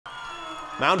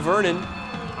Mount Vernon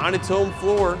on its home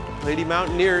floor. Lady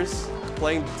Mountaineers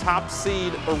playing top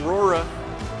seed Aurora.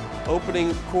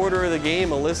 Opening quarter of the game,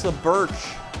 Alyssa Birch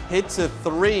hits a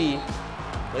 3.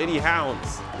 Lady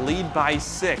Houns lead by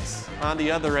 6. On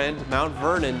the other end, Mount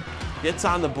Vernon gets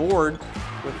on the board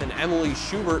with an Emily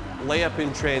Schubert layup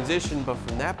in transition, but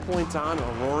from that point on,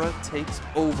 Aurora takes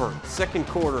over. Second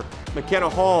quarter, McKenna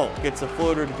Hall gets a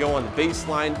floater to go on the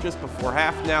baseline just before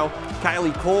half now.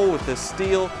 Kylie Cole with the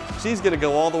steal. She's gonna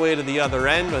go all the way to the other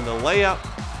end, and the layup.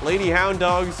 Lady Hound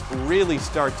Dogs really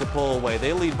start to pull away.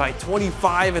 They lead by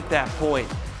 25 at that point.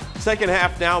 Second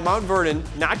half now, Mount Vernon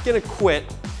not gonna quit.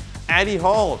 Addie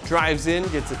Hall drives in,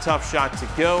 gets a tough shot to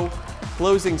go.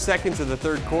 Closing seconds of the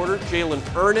third quarter, Jalen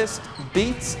Ernest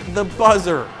beats the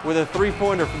buzzer with a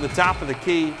 3-pointer from the top of the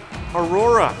key.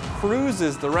 Aurora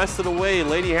cruises the rest of the way.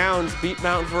 Lady Hounds beat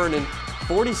Mount Vernon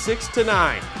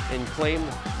 46-9 and claim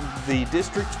the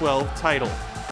District 12 title.